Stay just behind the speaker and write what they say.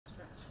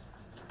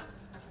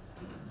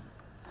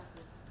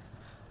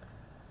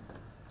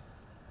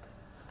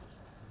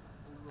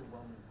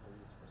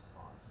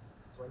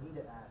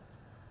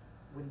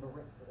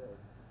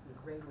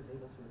McRae was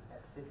able to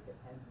exit the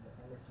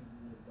MSU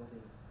Union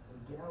building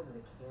and get out of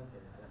the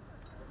campus.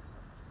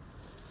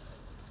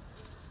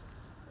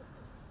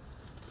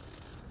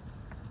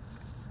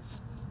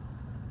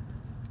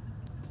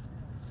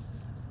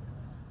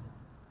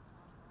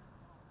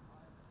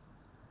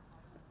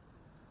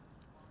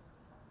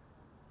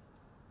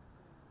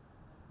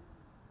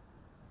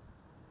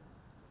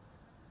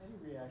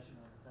 Any reaction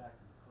on the fact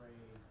that McRae,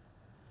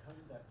 because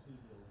of that plea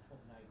deal in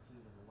 2019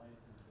 in the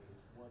Lansing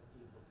case, was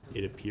able to...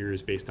 It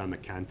appears, based on the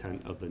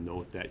content of the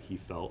note, that he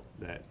felt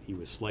that he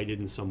was slighted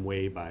in some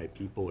way by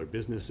people or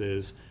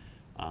businesses.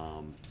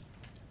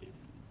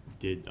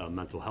 Did a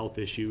mental health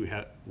issue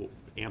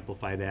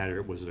amplify that,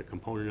 or was it a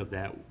component of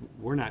that?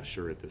 We're not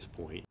sure at this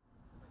point.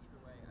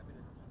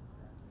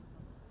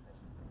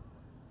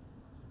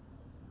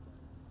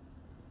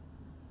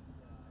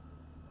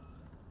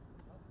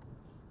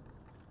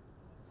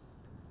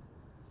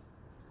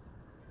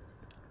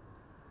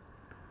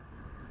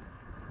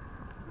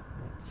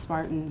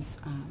 Spartans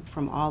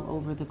from all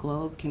over the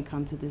globe can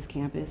come to this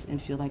campus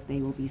and feel like they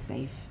will be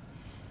safe.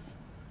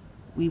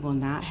 We will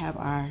not have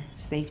our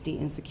safety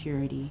and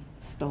security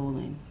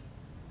stolen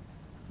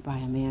by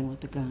a man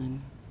with a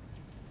gun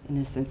in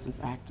a senseless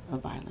act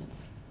of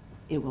violence.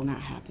 It will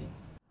not happen.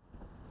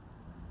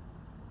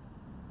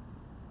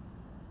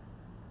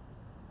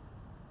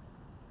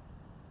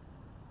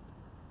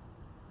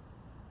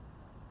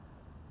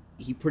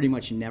 He pretty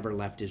much never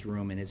left his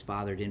room, and his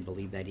father didn't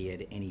believe that he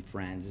had any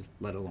friends,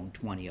 let alone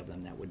 20 of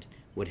them, that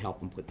would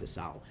help him put this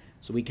out.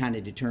 So we kind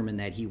of determined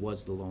that he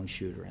was the lone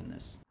shooter in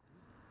this.